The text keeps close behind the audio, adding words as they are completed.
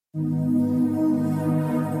Every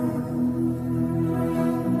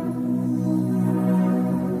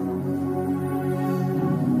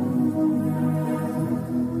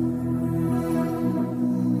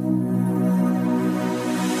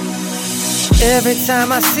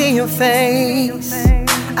time I see your face,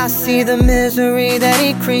 I see the misery that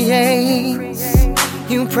it creates.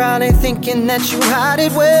 You probably thinking that you hide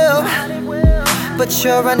it well, but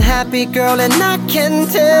you're unhappy, girl, and I can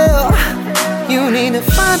tell. You need to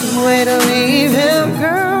find a way to leave him,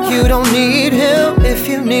 girl. You don't need him. If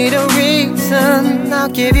you need a reason, I'll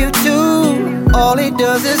give you two. All he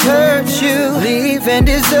does is hurt you, leave and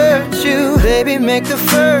desert you. Baby, make the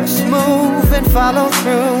first move and follow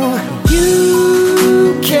through.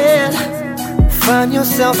 You can find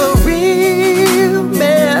yourself a real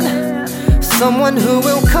man, someone who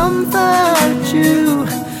will comfort you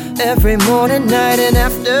every morning, night, and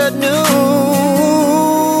afternoon.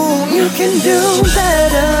 You can do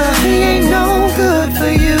better, he ain't no good for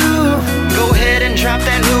you. Go ahead and drop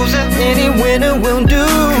that loser, any winner will do.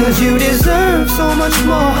 Cause you deserve so much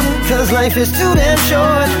more, cause life is too damn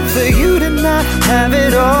short for you to not have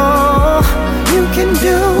it all. You can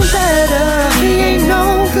do better, he ain't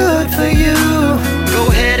no good for you. Go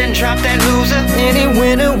ahead and drop that loser, any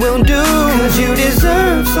winner will do. Cause you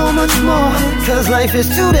deserve so much more, cause life is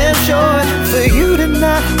too damn short for you to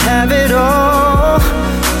not have it all.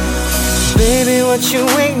 Baby, what you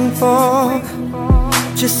waiting for?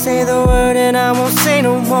 Just say the word and I won't say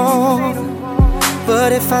no more.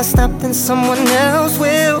 But if I stop, then someone else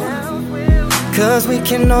will. Cause we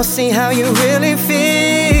can all see how you really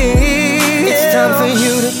feel. It's time for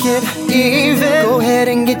you to get even. Go ahead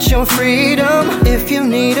and get your freedom. If you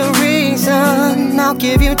need a reason, I'll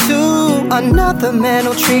give you two. Another man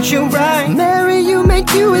will treat you right, marry you,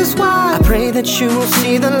 make you his wife. I pray that you will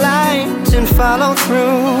see the light and follow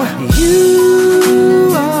through.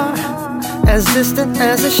 You are as distant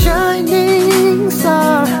as a shining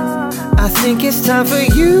star. I think it's time for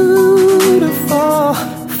you to fall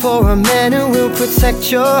for a man who will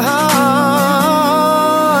protect your heart.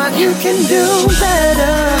 You can do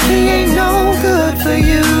better, he ain't no good for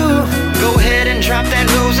you. Go ahead and drop that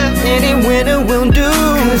loser, any winner will do.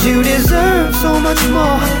 Cause you deserve so much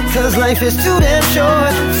more, cause life is too damn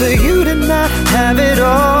short for you to not have it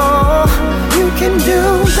all. You can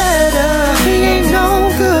do better, he ain't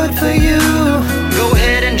no good for you. Go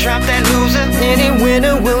ahead and drop that loser, any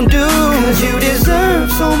winner will do. Cause you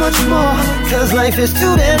deserve so much more, cause life is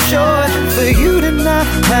too damn short for you to not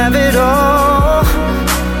have it all.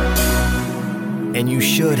 And you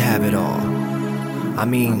should have it all. I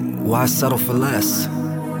mean, why settle for less?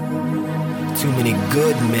 Too many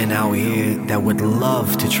good men out here that would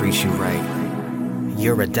love to treat you right.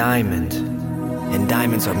 You're a diamond, and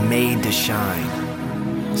diamonds are made to shine.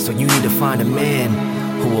 So you need to find a man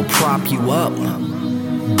who will prop you up,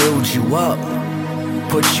 build you up,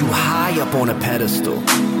 put you high up on a pedestal,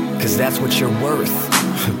 cause that's what you're worth.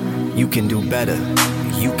 You can do better.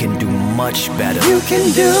 You can do much better. You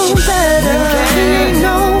can do better, he ain't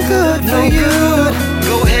no good for you.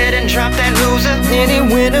 Go ahead and drop that loser,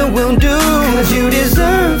 any winner will do. Cause you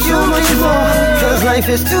deserve so much more, cause life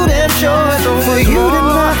is too damn short for you to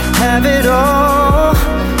not have it all.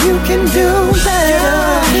 You can do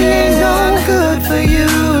better, he ain't no good for you.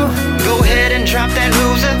 Go ahead and drop that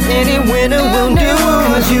loser, any winner will do.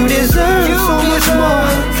 Cause you deserve so much more,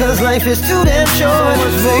 cause life is too damn short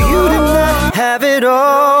for you to not have it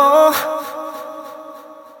all.